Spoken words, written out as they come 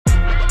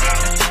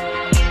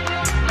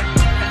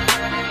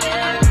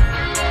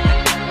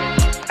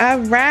All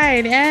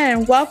right.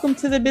 And welcome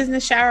to the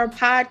Business Shower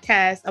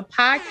Podcast, a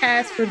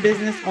podcast for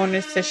business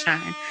owners to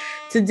shine.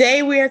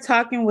 Today, we are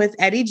talking with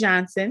Eddie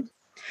Johnson.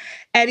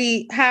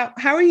 Eddie, how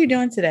are you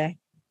doing today?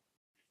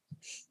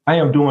 I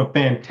am doing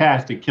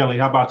fantastic, Kelly.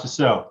 How about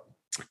yourself?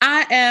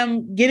 I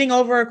am getting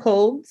over a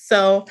cold,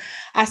 so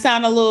I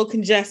sound a little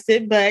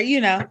congested, but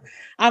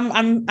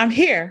I'm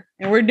here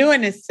and we're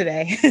doing this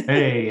today.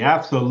 Hey,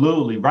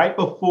 absolutely. Right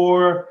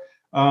before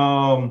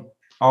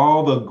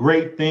all the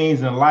great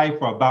things in life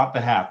are about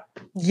to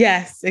happen.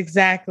 Yes,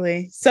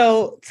 exactly.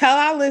 So tell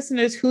our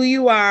listeners who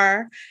you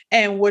are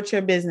and what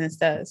your business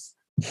does.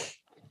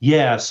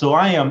 Yeah, so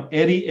I am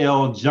Eddie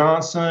L.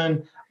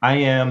 Johnson. I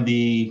am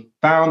the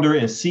founder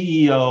and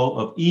CEO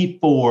of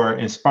E4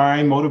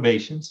 Inspiring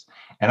Motivations.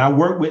 And I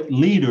work with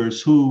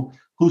leaders who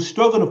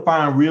struggle to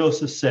find real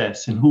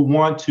success and who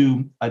want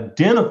to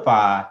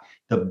identify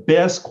the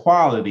best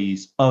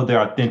qualities of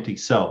their authentic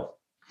self.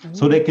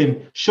 So they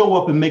can show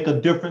up and make a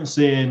difference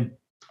in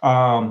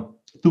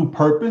through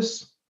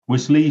purpose,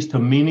 which leads to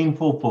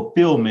meaningful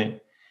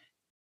fulfillment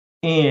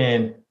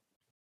and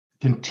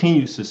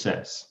continued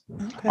success.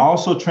 Okay. I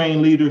also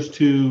train leaders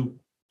to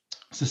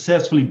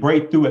successfully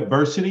break through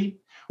adversity,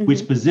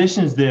 which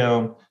positions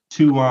them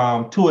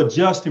to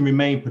adjust and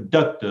remain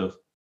productive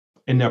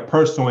in their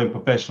personal and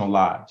professional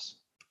lives.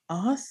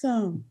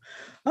 Awesome.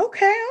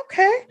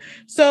 Okay.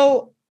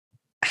 So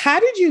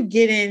how did you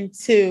get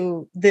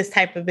into this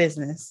type of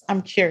business?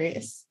 I'm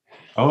curious.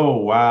 Oh,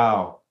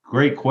 wow.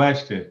 Great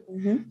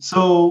question.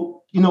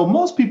 So,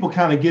 most people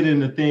kind of get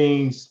into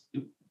things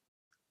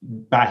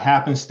by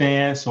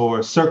happenstance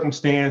or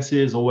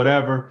circumstances or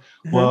whatever.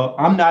 Well,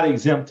 I'm not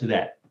exempt to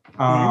that.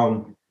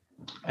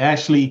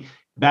 Actually,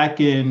 back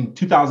in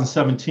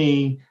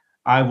 2017,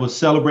 I was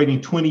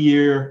celebrating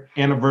 20-year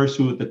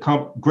anniversary with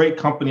the great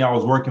company I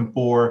was working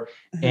for.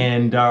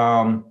 And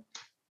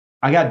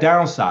I got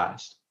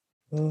downsized.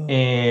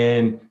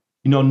 And,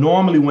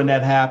 normally when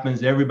that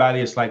happens, everybody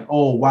is like,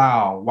 oh,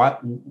 wow,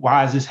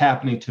 why is this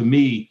happening to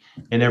me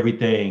and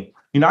everything?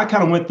 I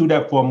kind of went through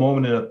that for a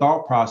moment in a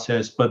thought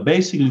process, but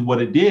basically what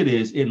it did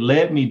is it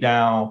led me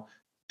down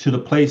to the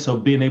place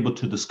of being able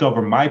to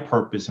discover my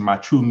purpose and my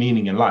true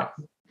meaning in life.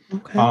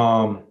 Okay.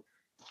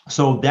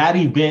 So that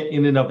event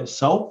in and of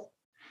itself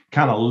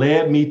kind of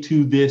led me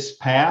to this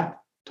path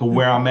to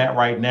where I'm at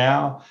right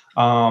now,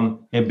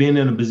 and being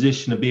in a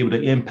position to be able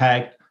to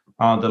impact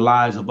the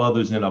lives of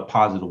others in a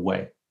positive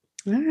way.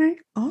 All right.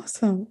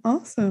 Awesome.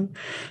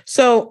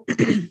 So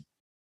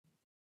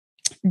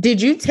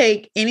did you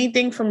take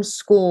anything from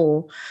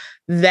school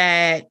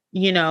that,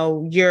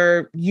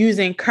 you're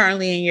using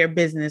currently in your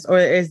business, or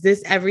is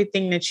this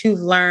everything that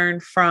you've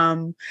learned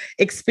from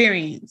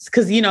experience?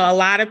 Because, a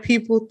lot of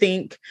people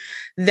think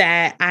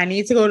that I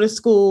need to go to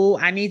school,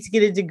 I need to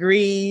get a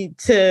degree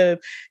to,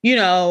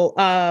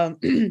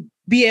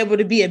 be able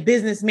to be a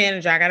business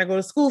manager. I got to go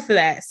to school for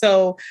that.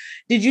 So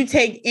did you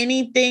take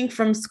anything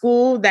from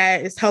school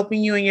that is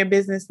helping you in your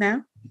business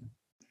now?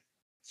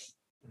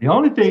 The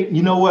only thing,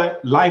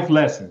 life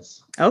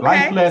lessons. Okay.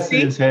 Life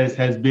lessons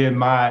has been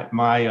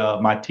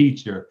my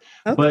teacher.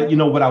 Okay. But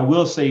what I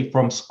will say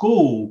from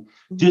school,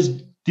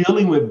 just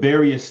dealing with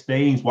various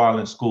things while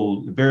in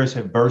school, various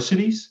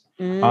adversities,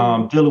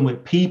 dealing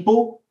with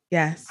people.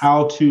 Yes.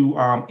 How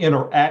to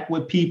interact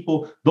with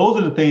people. Those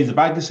are the things, if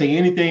I could say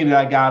anything that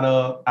I got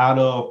out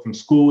of from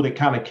school that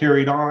kind of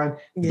carried on,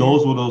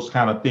 those were those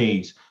kind of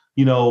things.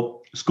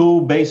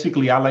 School,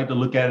 basically, I like to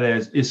look at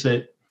it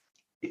as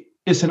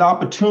it's an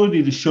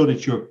opportunity to show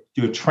that you're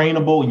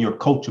trainable and you're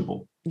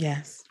coachable.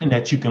 Yes. And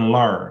that you can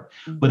learn.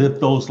 But if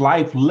those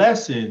life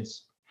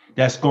lessons,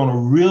 that's going to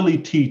really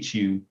teach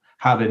you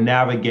how to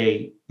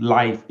navigate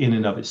life in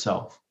and of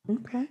itself.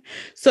 Okay.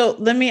 So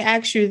let me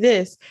ask you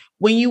this.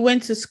 When you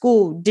went to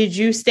school, did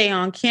you stay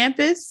on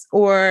campus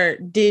or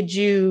did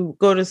you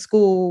go to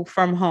school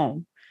from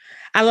home?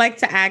 I like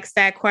to ask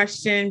that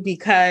question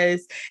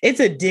because it's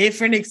a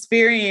different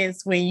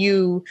experience when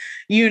you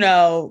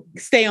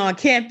stay on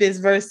campus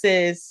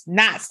versus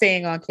not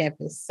staying on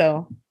campus.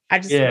 So I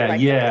just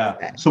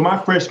So my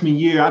freshman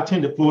year, I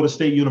attended Florida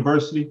State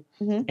University,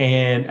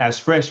 and as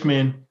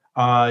freshmen,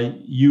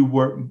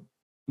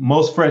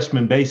 most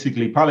freshmen,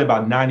 basically, probably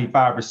about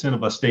 95%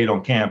 of us stayed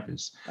on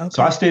campus. Okay.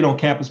 So I stayed on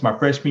campus my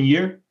freshman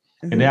year.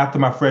 And after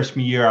my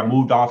freshman year, I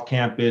moved off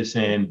campus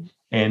and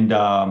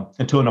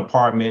into an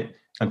apartment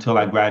until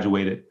I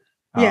graduated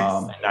in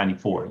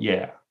 94.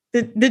 Yeah.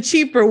 The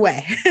cheaper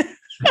way.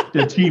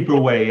 The cheaper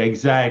way.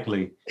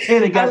 Exactly.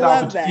 And I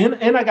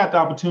got the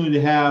opportunity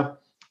to have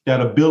that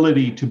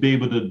ability to be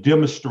able to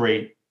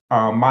demonstrate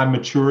my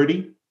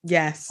maturity.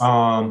 Yes.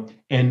 And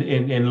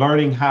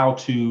learning how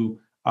to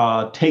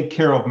take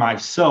care of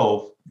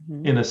myself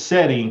in a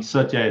setting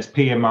such as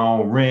paying my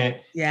own rent,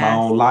 my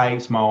own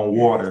lights, my own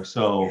water.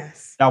 So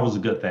that was a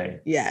good thing.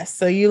 Yes.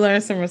 So you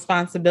learned some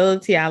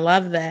responsibility. I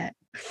love that.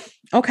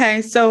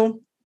 Okay. So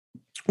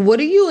what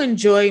do you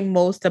enjoy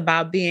most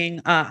about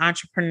being an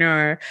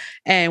entrepreneur,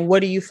 and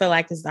what do you feel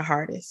like is the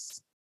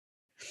hardest?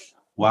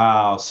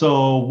 Wow.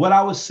 So what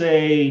I would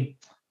say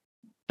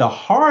the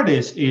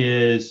hardest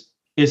is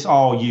it's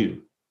all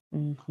you.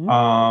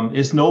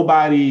 It's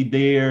nobody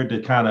there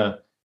to kind of,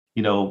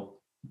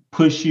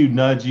 push you,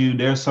 nudge you.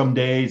 There's some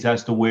days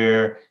as to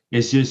where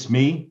it's just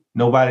me,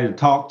 nobody to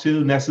talk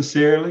to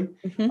necessarily.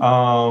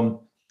 And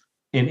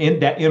in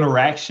that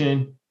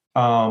interaction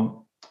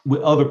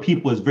with other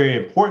people is very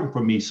important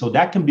for me. So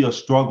that can be a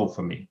struggle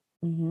for me,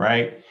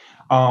 right?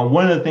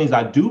 One of the things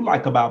I do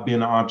like about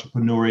being an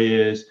entrepreneur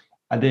is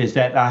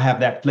that I have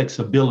that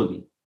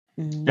flexibility,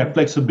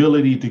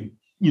 to,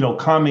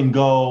 come and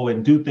go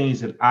and do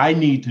things that I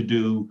need to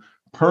do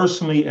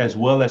personally as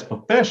well as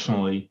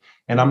professionally.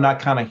 And I'm not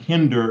kind of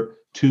hindered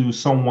to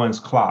someone's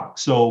clock.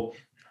 So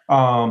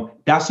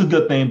that's a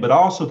good thing, but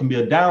also can be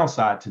a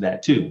downside to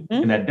that too.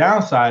 And that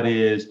downside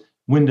is,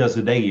 when does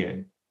the day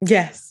end?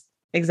 Yes,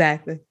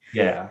 exactly.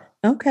 Yeah.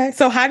 Okay.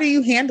 So how do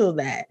you handle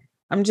that?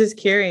 I'm just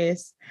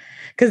curious.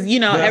 Because,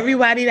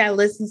 everybody that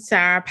listens to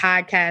our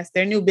podcast,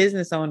 they're new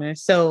business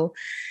owners. So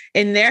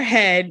in their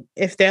head,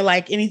 if they're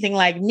like anything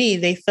like me,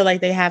 they feel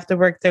like they have to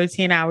work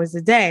 13 hours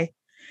a day.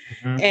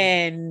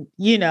 And,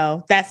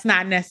 that's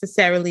not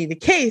necessarily the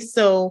case.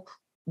 So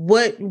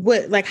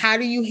how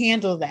do you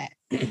handle that?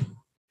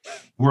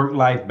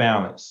 Work-life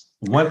balance.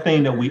 One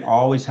thing that we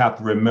always have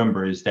to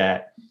remember is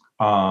that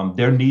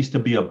there needs to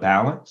be a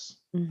balance.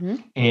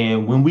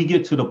 And when we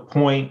get to the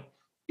point,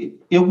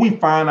 if we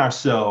find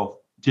ourselves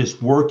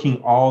just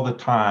working all the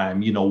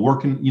time,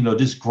 working,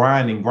 just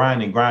grinding,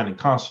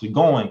 constantly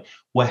going,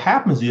 what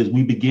happens is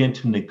we begin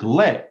to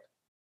neglect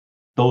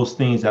those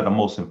things that are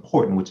most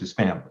important, which is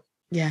family.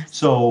 Yeah.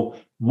 So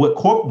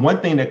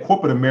one thing that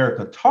corporate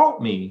America taught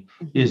me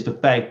is the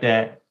fact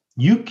that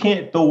you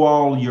can't throw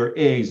all your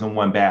eggs in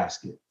one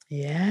basket.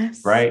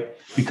 Yes. Right?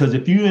 Because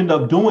if you end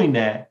up doing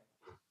that,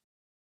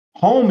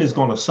 home is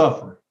going to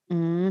suffer.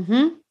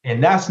 And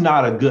that's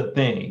not a good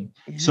thing.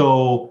 Yeah.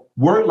 So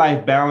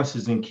work-life balance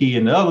is key.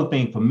 And the other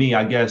thing for me,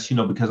 I guess,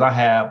 because I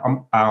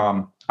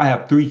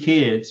have 3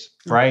 kids,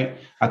 right?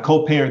 I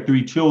co-parent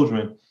 3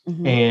 children,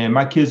 and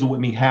my kids are with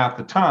me half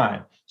the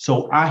time.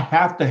 So I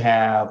have to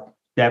have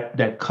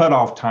that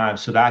cutoff time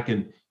so that I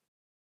can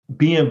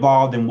be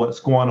involved in what's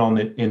going on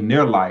in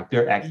their life,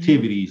 their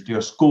activities,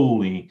 their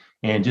schooling,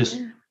 and just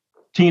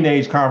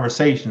teenage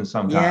conversations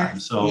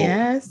sometimes.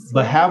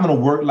 But having a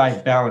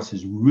work-life balance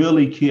is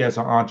really key as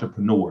an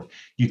entrepreneur.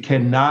 You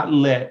cannot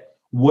let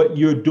what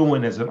you're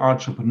doing as an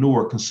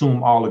entrepreneur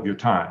consume all of your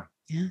time.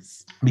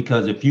 Yes.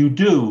 Because if you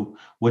do,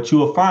 what you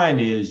will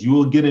find is you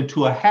will get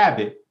into a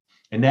habit,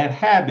 and that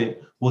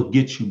habit will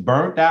get you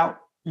burnt out.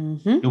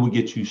 It will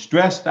get you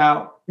stressed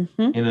out,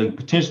 and it'll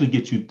potentially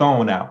get you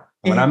thrown out.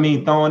 When I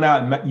mean thrown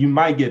out, you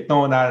might get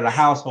thrown out of the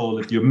household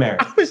if you're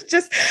married. I was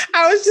just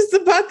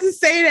about to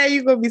say that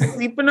you're going to be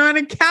sleeping on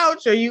a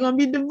couch or you're going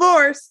to be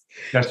divorced.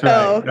 That's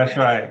right. That's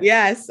right.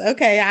 Yes.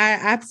 Okay. I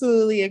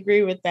absolutely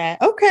agree with that.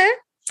 Okay.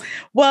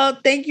 Well,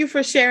 thank you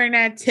for sharing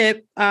that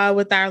tip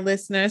with our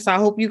listeners. So I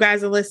hope you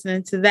guys are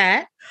listening to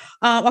that.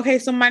 Okay.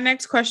 So my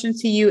next question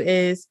to you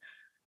is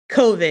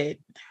COVID.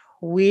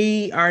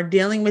 We are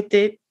dealing with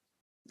it.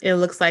 It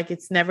looks like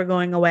it's never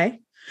going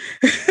away.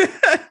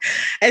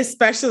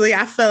 Especially,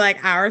 I feel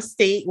like our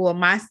state,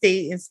 my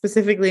state, and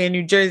specifically in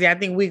New Jersey, I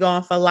think we're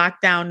going for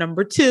lockdown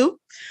number 2,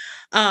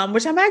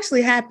 which I'm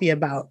actually happy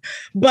about.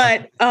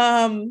 But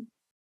how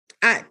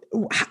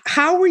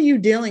were you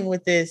dealing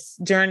with this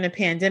during the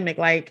pandemic?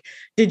 Like,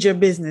 did your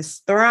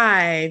business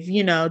thrive?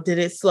 Did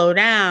it slow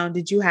down?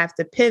 Did you have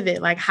to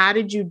pivot? Like, how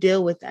did you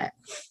deal with that?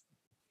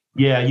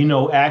 Yeah,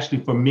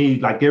 actually for me,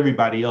 like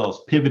everybody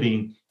else,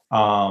 pivoting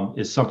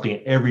is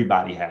something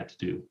everybody had to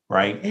do,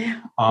 right?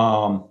 Yeah.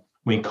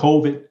 When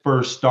COVID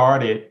first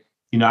started,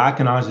 I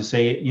can honestly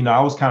say,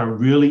 I was kind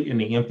of really in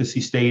the infancy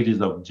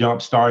stages of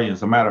jump starting.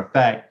 As a matter of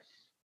fact,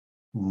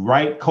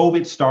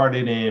 COVID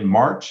started in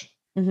March.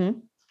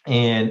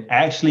 And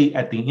actually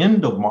at the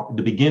end of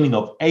the beginning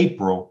of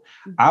April,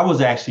 I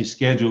was actually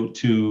scheduled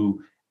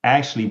to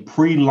actually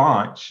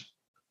pre-launch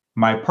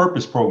my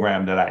purpose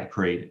program that I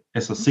created.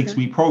 It's a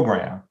 6-week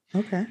program.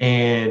 Okay.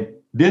 And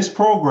this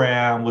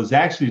program was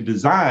actually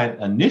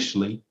designed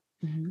initially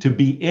to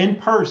be in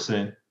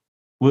person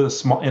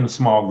in a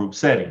small group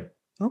setting.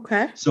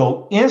 Okay.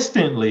 So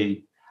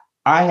instantly,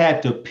 I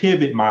had to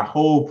pivot my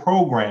whole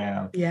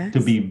program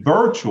to be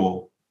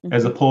virtual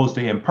as opposed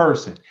to in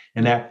person.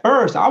 And at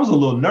first, I was a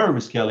little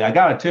nervous, Kelly. I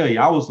got to tell you,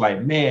 I was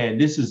like, man,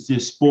 this has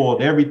just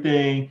spoiled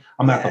everything.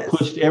 I'm going to have to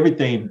push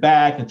everything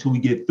back until we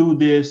get through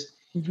this.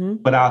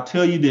 But I'll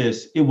tell you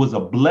this, it was a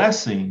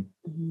blessing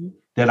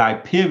that I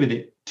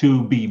pivoted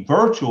to be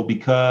virtual,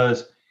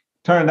 because it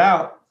turned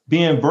out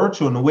being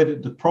virtual and the way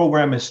that the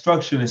program is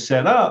structured and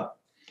set up,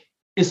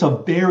 it's a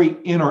very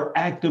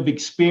interactive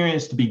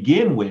experience to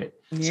begin with.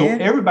 Yeah. So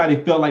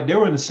everybody felt like they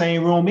were in the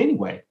same room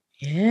anyway.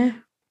 Yeah.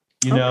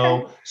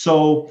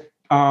 So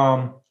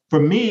for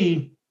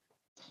me,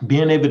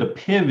 being able to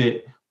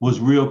pivot was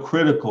real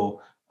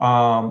critical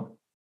for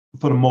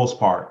the most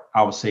part.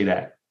 I would say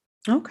that.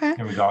 Okay.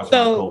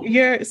 So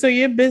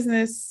your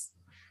business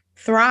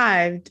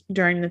thrived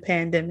during the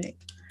pandemic.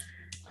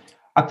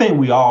 I think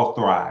we all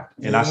thrived.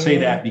 And I say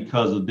that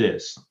because of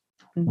this.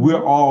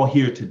 We're all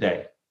here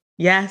today.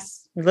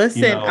 Yes.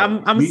 Listen,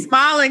 I'm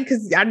smiling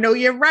because I know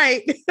you're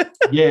right.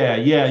 Yeah.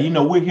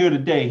 We're here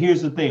today.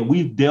 Here's the thing.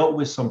 We've dealt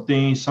with some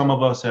things. Some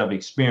of us have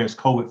experienced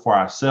COVID for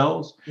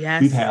ourselves.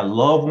 Yes. We've had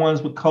loved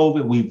ones with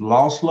COVID. We've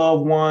lost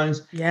loved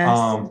ones,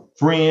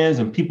 friends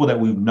and people that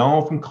we've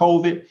known from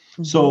COVID.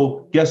 Mm-hmm.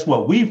 So guess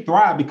what? We've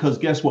thrived because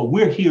guess what?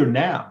 We're here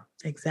now.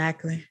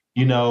 Exactly.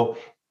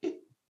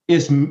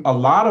 It's a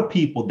lot of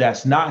people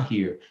that's not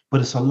here,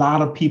 but it's a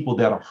lot of people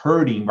that are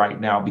hurting right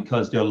now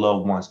because their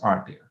loved ones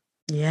aren't there.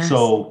 Yes.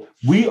 So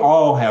we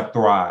all have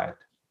thrived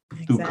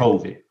through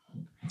COVID.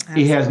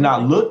 Absolutely. It has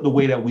not looked the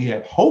way that we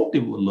had hoped it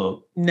would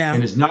look. No.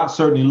 And it's not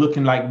certainly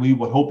looking like we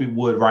would hope it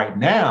would right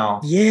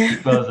now. Yeah.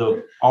 Because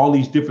of all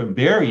these different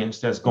variants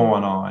that's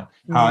going on.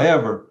 Yeah.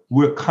 However,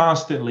 we're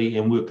constantly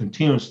and we're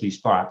continuously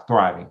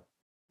thriving.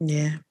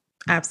 Yeah,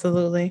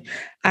 absolutely.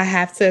 I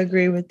have to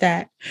agree with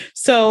that.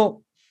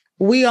 So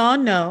we all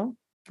know,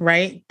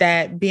 right,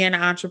 that being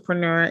an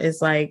entrepreneur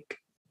is like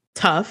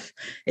tough.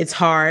 It's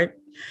hard.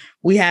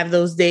 We have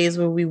those days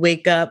where we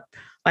wake up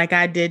like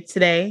I did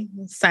today,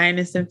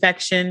 sinus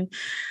infection.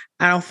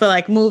 I don't feel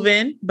like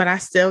moving, but I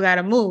still got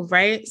to move,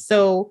 right?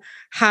 So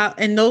how,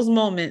 in those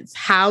moments,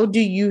 how do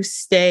you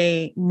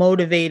stay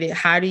motivated?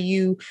 How do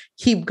you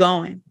keep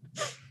going?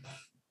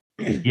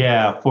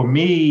 Yeah, for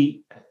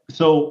me,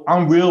 so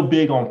I'm real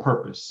big on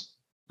purpose.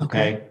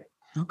 Okay.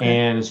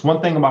 And it's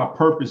one thing about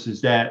purpose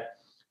is that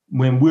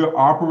when we're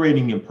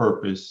operating in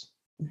purpose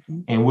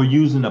and we're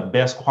using the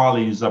best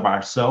qualities of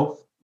ourselves,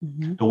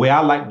 the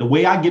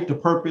way I get to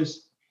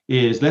purpose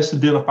is let's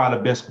identify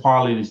the best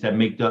qualities that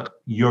make up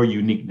your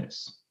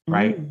uniqueness,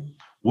 right?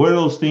 What are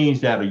those things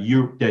that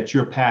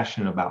you're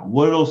passionate about?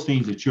 What are those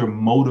things that you're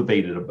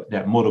motivated about,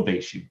 that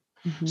motivates you?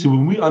 So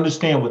when we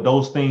understand what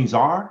those things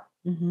are,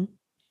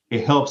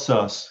 it helps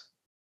us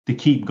to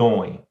keep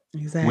going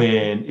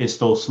when it's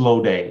those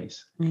slow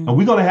days. And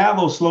we're going to have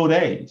those slow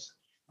days.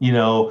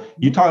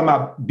 You're talking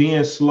about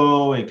being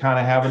slow and kind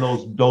of having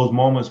those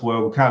moments where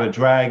we're kind of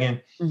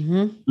dragging.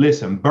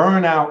 Listen,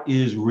 burnout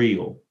is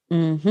real.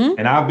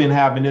 And I've been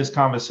having this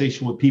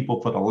conversation with people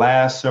for the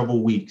last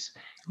several weeks.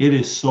 It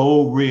is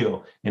so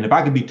real. And if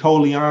I can be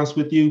totally honest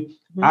with you,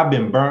 I've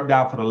been burnt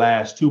out for the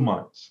last 2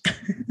 months.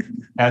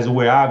 As of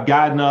where I've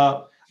gotten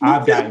up,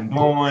 I've gotten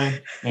going,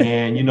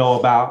 and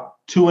about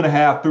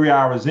 2.5, 3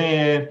 hours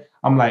in,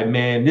 I'm like,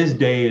 man, this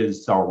day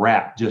is a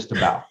wrap just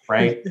about,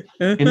 right?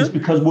 And it's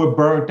because we're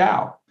burnt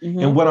out.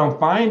 And what I'm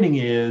finding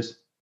is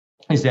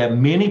that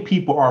many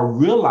people are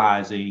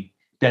realizing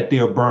that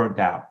they're burnt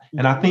out.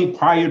 And I think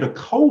prior to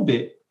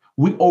COVID,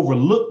 we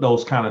overlooked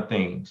those kind of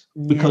things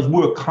because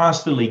we're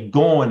constantly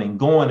going and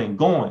going and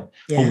going.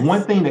 Yes. But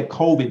one thing that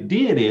COVID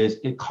did is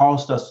it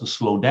caused us to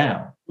slow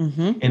down.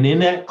 And in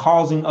that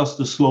causing us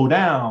to slow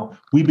down,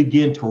 we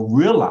begin to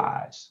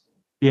realize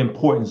the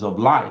importance of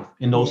life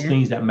and those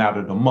things that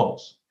matter the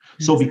most.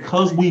 So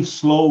because we've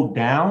slowed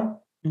down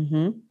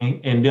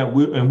and that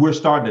we're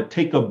starting to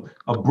take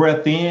a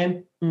breath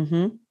in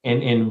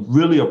and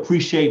really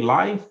appreciate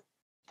life,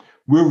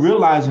 we're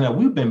realizing that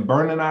we've been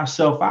burning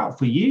ourselves out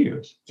for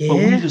years, but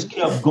we just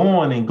kept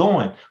going and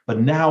going. But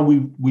now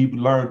we've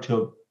learned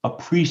to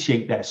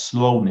appreciate that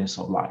slowness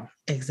of life.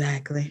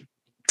 Exactly.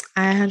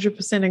 I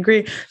 100%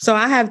 agree. So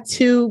I have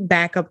 2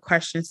 backup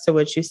questions to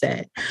what you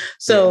said.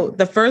 So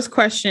the first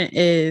question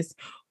is,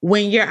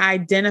 when you're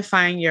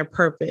identifying your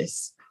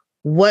purpose,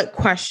 what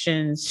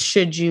questions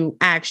should you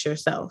ask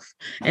yourself?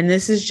 And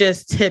this is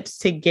just tips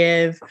to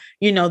give,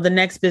 the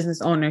next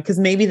business owner, because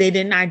maybe they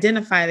didn't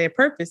identify their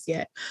purpose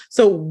yet.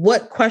 So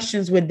what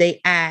questions would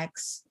they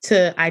ask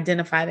to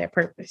identify their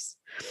purpose?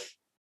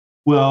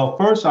 Well,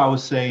 first I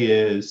would say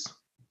is,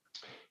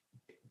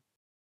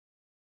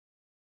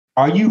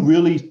 do you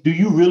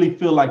really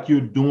feel like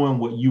you're doing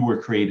what you were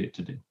created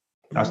to do?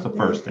 That's the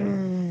first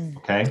thing.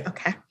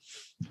 Okay.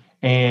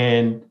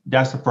 And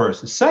that's the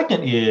first. The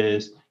second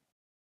is,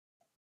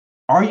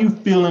 are you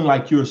feeling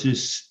like you're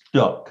just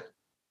stuck?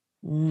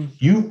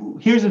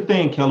 Here's the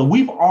thing, Kelly,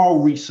 we've all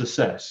reached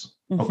success.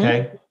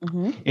 Okay.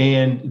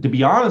 And to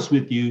be honest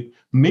with you,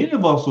 many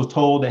of us were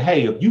told that,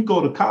 hey, if you go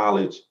to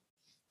college,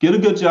 get a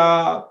good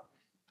job,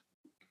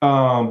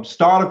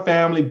 start a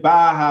family,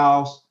 buy a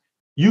house,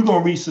 you're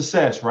going to reach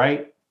success,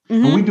 right?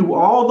 And we do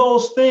all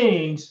those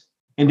things.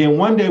 And then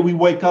one day we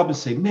wake up and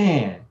say,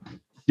 man,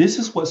 this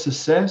is what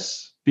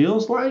success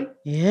feels like.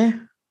 Yeah.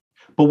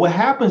 But what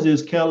happens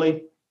is,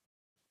 Kelly,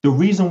 the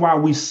reason why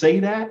we say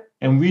that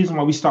and reason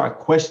why we start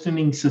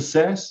questioning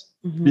success,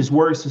 this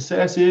word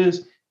success,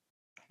 is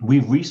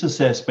we've reached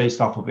success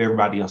based off of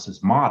everybody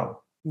else's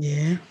model.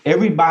 Yeah.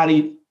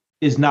 Everybody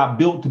is not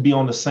built to be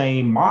on the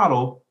same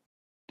model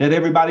that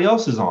everybody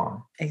else is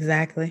on.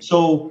 Exactly.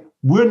 So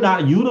we're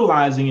not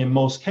utilizing, in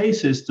most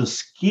cases, the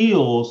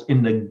skills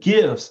and the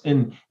gifts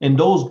and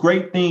those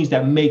great things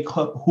that make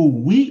up who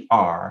we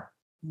are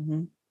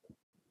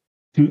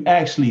to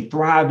actually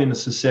thrive in the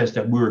success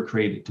that we were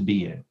created to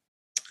be in.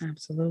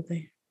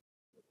 Absolutely.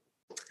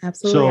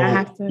 So, I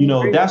have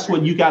to that's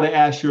what you got to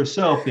ask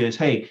yourself is,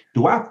 hey,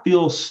 do I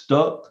feel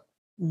stuck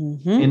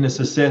in the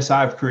success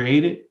I've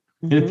created?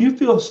 And if you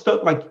feel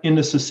stuck like in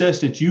the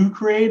success that you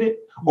created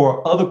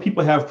or other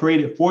people have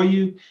created for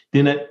you,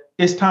 then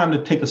it's time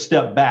to take a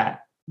step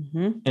back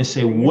and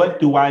say, what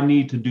do I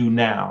need to do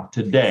now,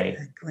 today,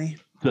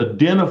 to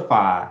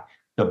identify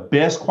the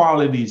best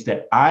qualities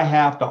that I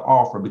have to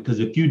offer? Because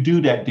if you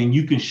do that, then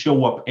you can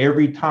show up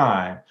every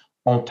time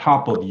on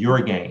top of your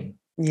game.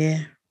 Yeah.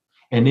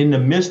 And in the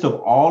midst of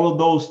all of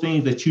those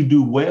things that you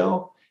do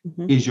well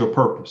is your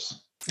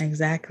purpose.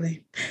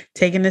 Exactly.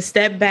 Taking a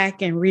step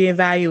back and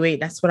reevaluate.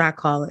 That's what I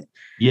call it.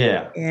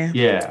 Yeah.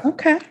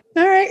 Okay.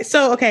 All right.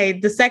 So,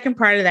 the second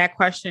part of that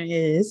question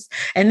is,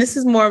 and this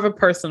is more of a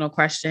personal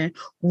question,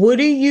 what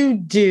do you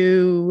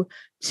do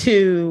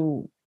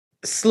to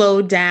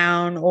slow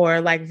down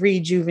or like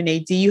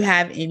rejuvenate? Do you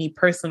have any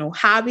personal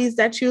hobbies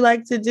that you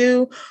like to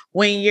do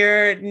when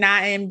you're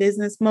not in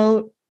business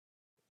mode?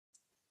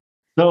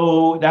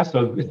 So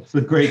it's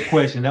a great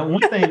question. That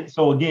one thing,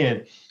 so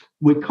again,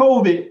 with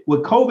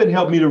COVID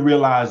helped me to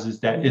realize is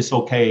that it's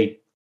okay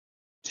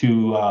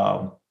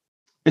to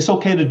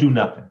do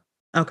nothing.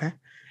 Okay.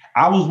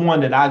 I was one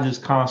that I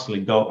just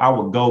constantly I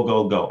would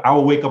go. I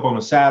would wake up on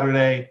a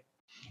Saturday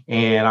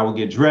and I would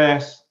get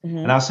dressed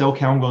and I say,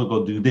 okay, I'm going to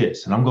go do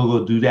this and I'm going to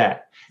go do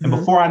that. And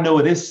before I know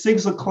it, it's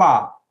 6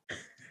 o'clock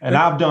and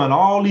I've done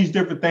all these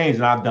different things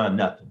and I've done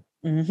nothing.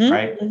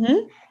 Right.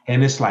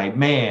 And it's like,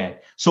 man,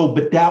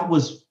 but that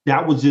was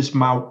just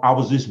I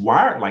was just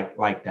wired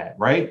like that.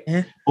 Right.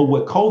 Yeah. But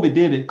what COVID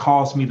did, it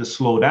caused me to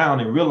slow down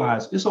and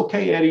realize it's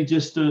okay, Eddie,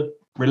 just to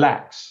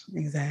relax.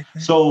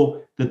 Exactly.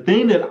 So the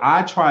thing that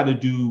I try to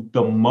do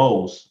the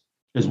most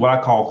is what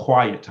I call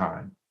quiet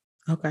time.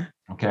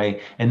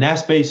 Okay. And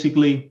that's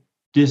basically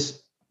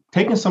just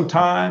taking some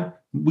time.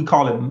 We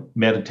call it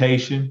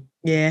meditation.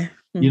 Yeah.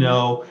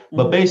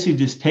 But basically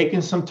just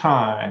taking some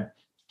time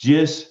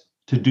just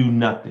to do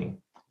nothing,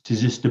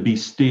 to be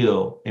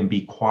still and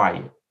be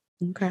quiet.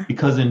 Okay.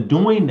 Because in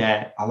doing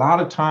that, a lot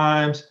of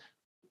times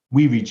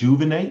we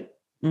rejuvenate.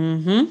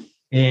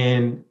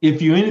 And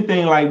if you're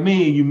anything like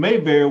me, you may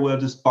very well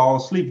just fall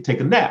asleep and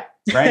take a nap,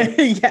 right?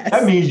 Yes.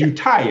 That means you're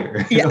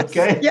tired. Yes.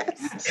 Okay. Yes.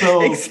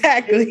 So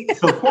exactly.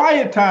 So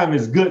quiet time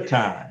is good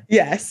time.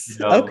 Yes.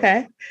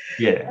 Okay.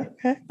 Yeah.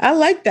 Okay. I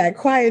like that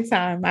quiet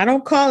time. I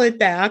don't call it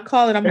that. I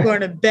call it I'm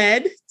going to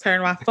bed,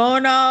 turn my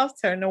phone off,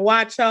 turn the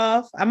watch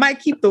off. I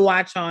might keep the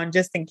watch on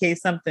just in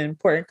case something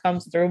important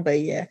comes through, but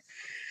yeah.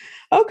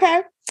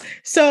 Okay.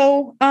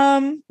 So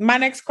my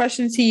next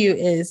question to you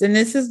is, and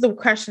this is the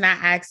question I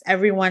ask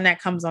everyone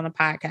that comes on the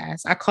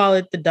podcast. I call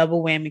it the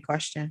double whammy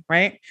question,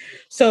 right?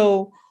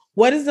 So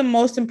what is the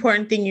most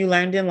important thing you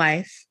learned in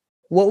life?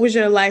 What was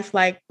your life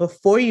like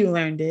before you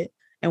learned it?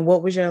 And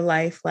what was your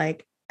life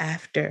like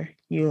after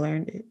you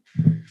learned it?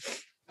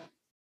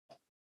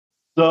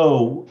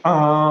 So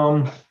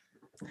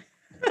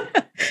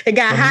it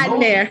got hot in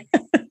there.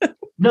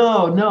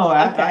 No,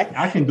 okay.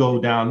 I can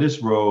go down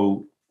this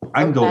road.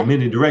 I can go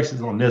many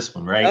directions on this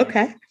one, right?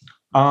 Okay.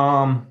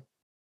 The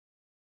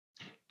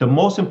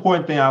most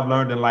important thing I've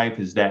learned in life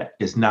is that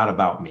it's not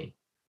about me.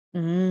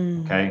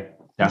 Okay.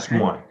 That's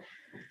one.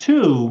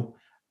 2,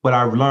 what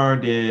I've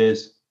learned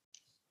is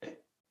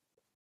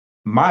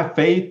my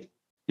faith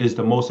is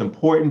the most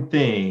important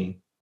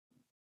thing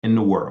in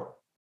the world.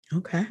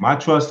 Okay. My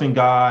trust in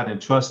God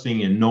and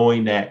trusting and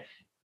knowing that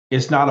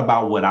it's not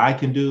about what I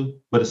can do,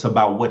 but it's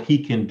about what he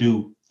can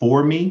do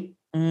for me,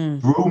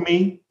 through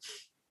me,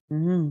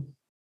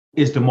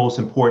 is the most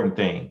important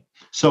thing.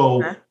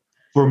 So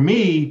for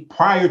me,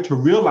 prior to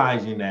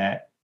realizing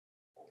that,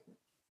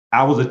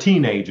 I was a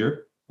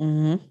teenager.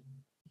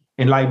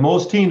 And like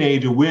most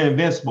teenagers, we're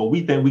invincible.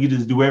 We think we can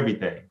just do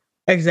everything.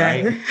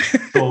 Exactly.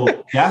 Right?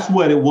 So that's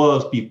what it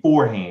was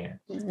beforehand.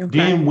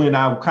 Then when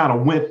I kind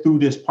of went through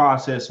this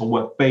process of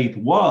what faith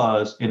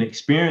was and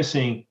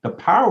experiencing the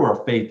power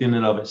of faith in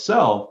and of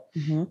itself,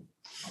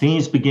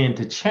 things began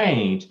to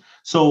change.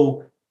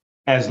 So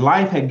as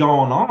life had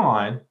gone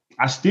on,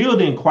 I still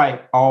didn't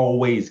quite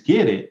always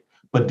get it.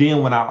 But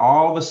then when I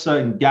all of a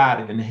sudden got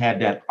it and had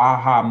that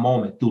aha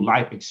moment through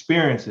life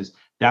experiences,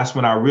 that's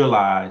when I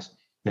realized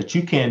that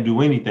you can't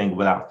do anything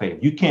without faith.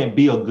 You can't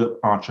be a good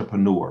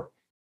entrepreneur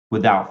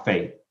without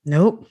faith.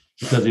 Nope.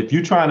 Because if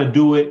you're trying to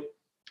do it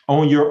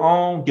on your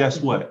own,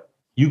 guess what?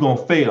 You're going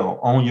to fail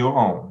on your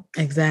own.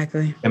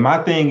 Exactly. And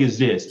my thing is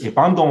this: if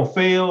I'm going to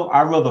fail,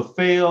 I'd rather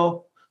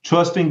fail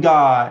trusting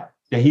God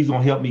that he's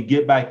going to help me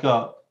get back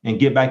up and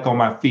get back on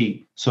my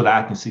feet so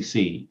that I can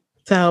succeed.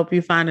 To help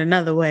you find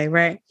another way,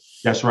 right?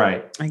 That's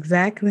right.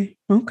 Exactly.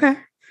 Okay.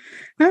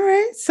 All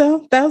right.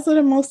 So those are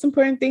the most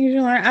important things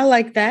you learn. I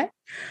like that.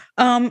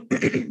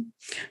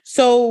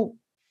 So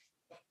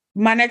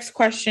my next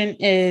question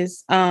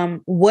is,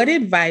 what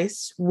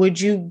advice would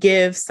you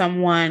give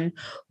someone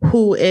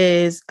who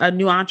is a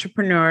new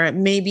entrepreneur?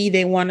 Maybe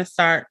they want to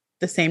start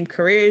the same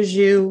career as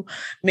you.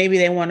 Maybe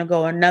they want to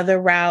go another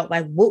route.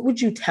 Like, what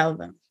would you tell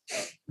them?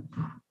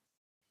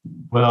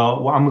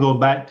 Well, I'm going to go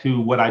back to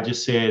what I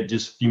just said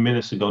just a few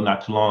minutes ago,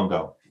 not too long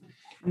ago.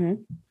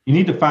 You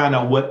need to find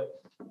out what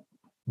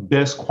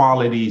best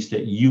qualities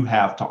that you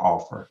have to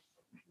offer.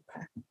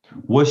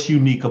 What's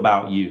unique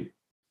about you?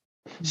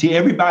 See,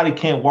 everybody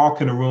can't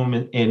walk in a room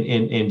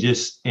and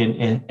just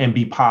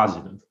be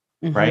positive,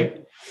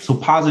 right? So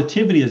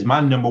positivity is my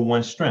number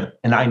one strength.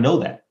 And I know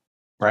that,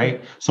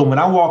 right? So when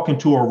I walk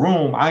into a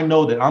room, I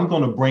know that I'm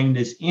going to bring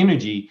this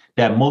energy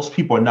that most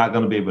people are not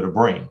going to be able to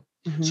bring.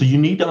 So you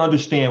need to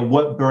understand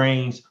what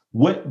great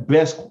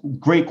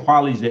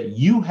qualities that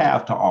you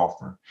have to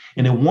offer.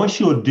 And then once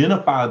you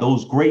identify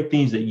those great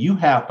things that you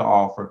have to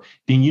offer,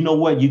 then you know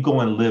what? You go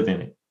and live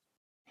in it.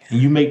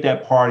 And you make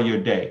that part of your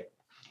day.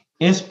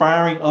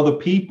 Inspiring other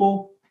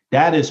people,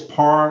 that is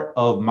part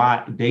of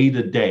my day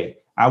to day.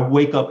 I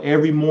wake up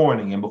every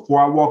morning, and before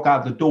I walk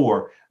out the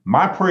door,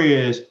 my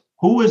prayer is,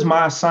 who is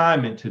my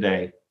assignment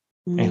today?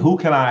 And who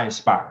can I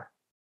inspire?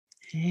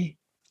 Hey,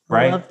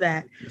 right? I love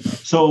that.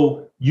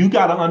 So you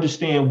got to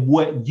understand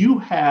what you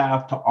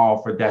have to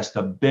offer. That's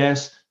the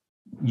best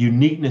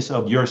uniqueness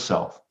of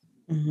yourself,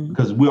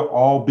 because we're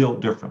all built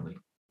differently.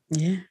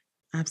 Yeah,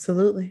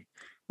 absolutely.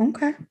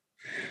 Okay.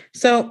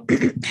 So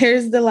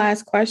here's the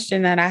last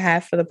question that I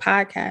have for the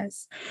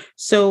podcast.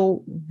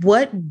 So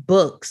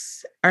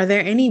are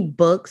there any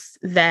books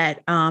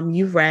that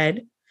you've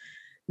read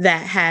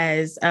that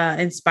has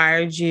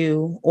inspired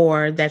you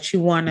or that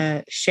you want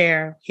to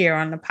share here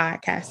on the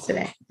podcast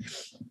today?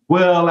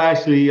 Well,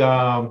 actually,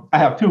 I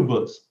have two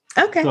books.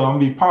 Okay. So I'm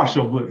going to be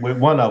partial with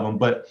one of them.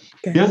 But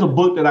there's a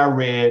book that I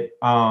read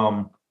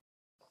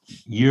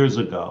years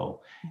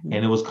ago,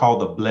 and it was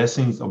called The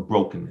Blessings of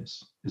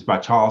Brokenness. It's by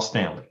Charles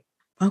Stanley.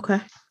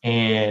 Okay.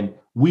 And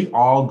we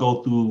all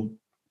go through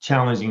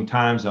challenging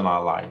times in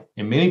our life.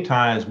 And many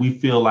times we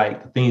feel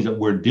like the things that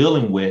we're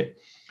dealing with,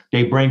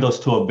 they bring us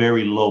to a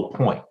very low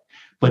point.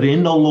 But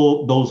in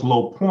those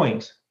low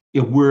points,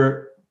 if we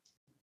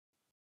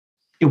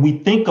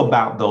think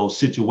about those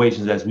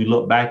situations as we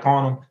look back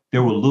on them,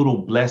 there were little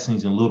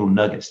blessings and little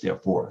nuggets there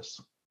for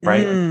us,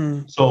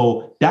 right?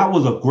 So that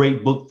was a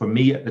great book for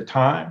me at the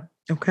time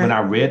when I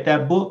read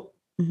that book,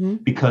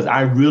 because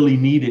I really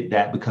needed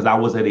that, because I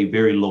was at a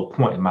very low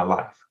point in my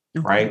life,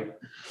 right?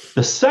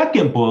 The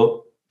second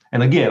book,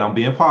 and again, I'm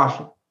being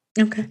partial,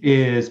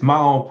 is my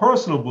own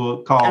personal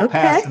book called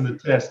Passing the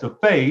Test of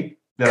Faith.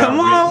 Come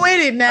on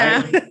with it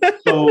now. Right?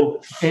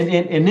 So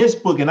in this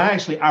book, and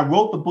I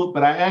wrote the book,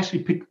 but I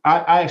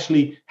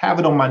actually have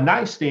it on my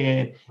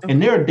nightstand.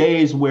 And there are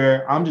days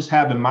where I'm just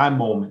having my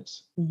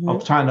moments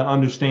of trying to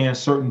understand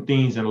certain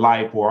things in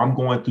life, or I'm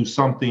going through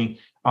something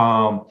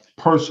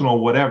personal,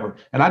 whatever.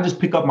 And I just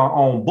pick up my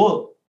own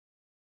book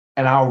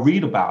and I'll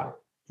read about it.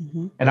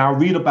 And I'll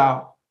read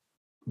about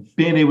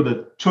being able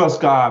to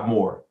trust God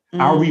more.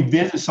 I'll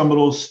revisit some of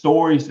those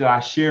stories that I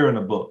share in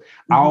the book.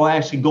 I'll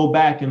actually go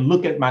back and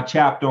look at my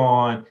chapter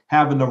on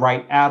having the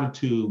right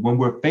attitude when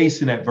we're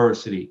facing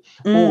adversity,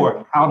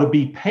 or how to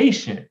be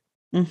patient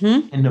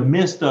in the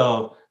midst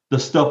of the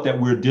stuff that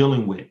we're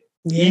dealing with,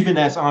 even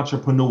as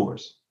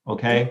entrepreneurs,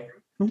 okay?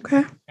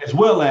 As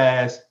well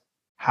as,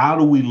 how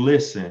do we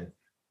listen?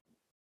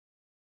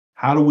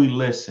 How do we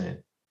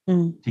listen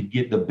to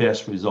get the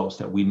best results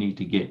that we need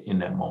to get in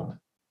that moment?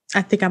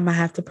 I think I might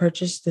have to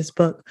purchase this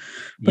book.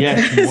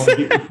 Yes, you want to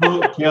get the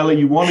book, Kelly.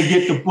 You want to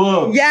get the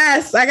book.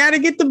 Yes, I got to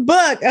get the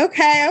book.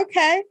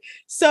 Okay.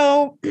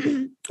 So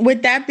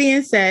with that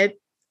being said,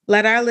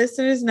 let our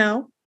listeners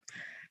know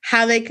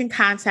how they can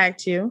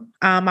contact you.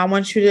 I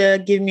want you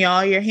to give me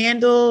all your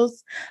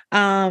handles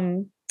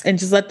and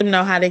just let them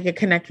know how they can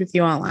connect with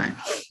you online.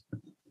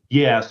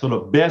 Yeah, so the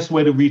best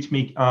way to reach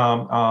me,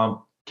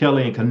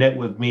 Kelly, and connect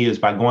with me is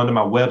by going to my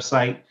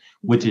website,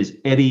 which is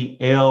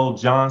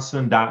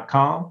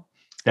EddieLJohnson.com.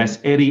 That's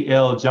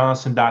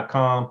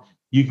EddieLJohnson.com.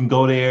 You can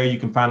go there. You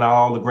can find out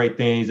all the great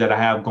things that I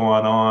have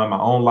going on, my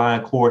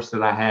online course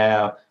that I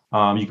have.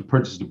 You can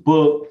purchase the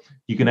book.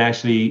 You can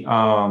actually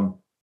find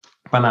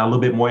out a little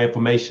bit more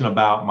information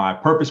about my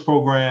purpose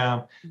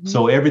program.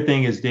 So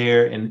everything is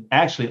there. And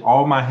actually,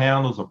 all my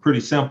handles are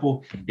pretty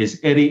simple. It's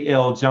Eddie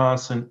L.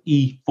 Johnson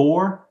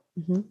E4,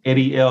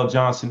 Eddie L.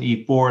 Johnson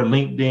E4,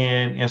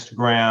 LinkedIn,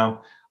 Instagram,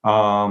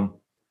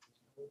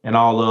 and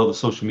all the other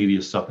social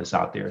media stuff that's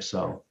out there.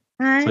 So, all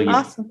right,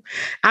 awesome.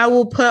 I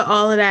will put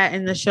all of that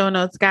in the show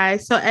notes,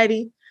 guys. So,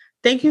 Eddie,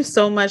 thank you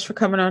so much for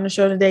coming on the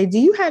show today. Do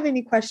you have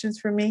any questions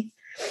for me?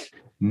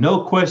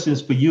 No questions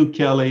for you,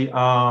 Kelly.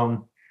 I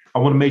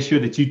want to make sure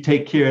that you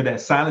take care of that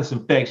sinus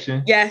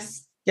infection.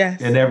 Yes.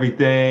 And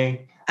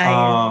everything.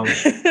 But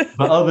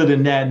other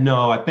than that,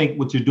 no, I think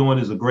what you're doing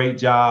is a great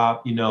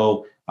job,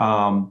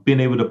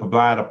 being able to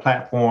provide a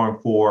platform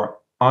for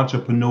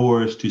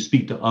entrepreneurs to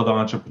speak to other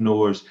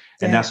entrepreneurs.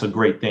 And that's a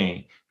great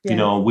thing.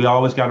 We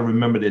always got to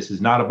remember this is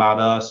not about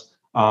us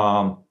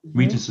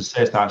reaching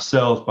success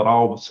ourselves, but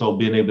also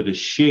being able to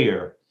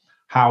share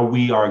how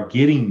we are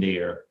getting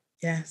there.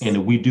 Yes. And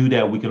if we do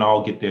that, we can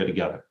all get there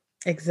together.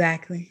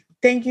 Exactly.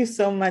 Thank you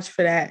so much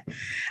for that.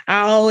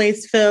 I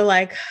always feel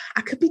like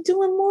I could be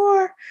doing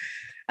more.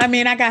 I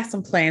mean, I got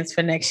some plans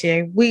for next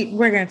year.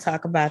 We're going to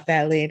talk about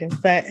that later,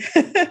 but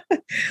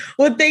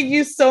well, thank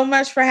you so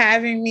much for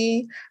having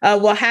me.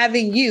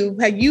 Having you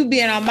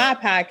being on my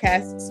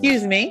podcast,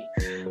 excuse me.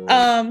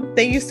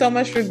 Thank you so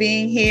much for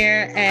being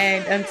here.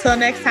 And until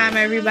next time,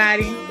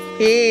 everybody,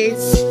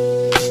 Peace.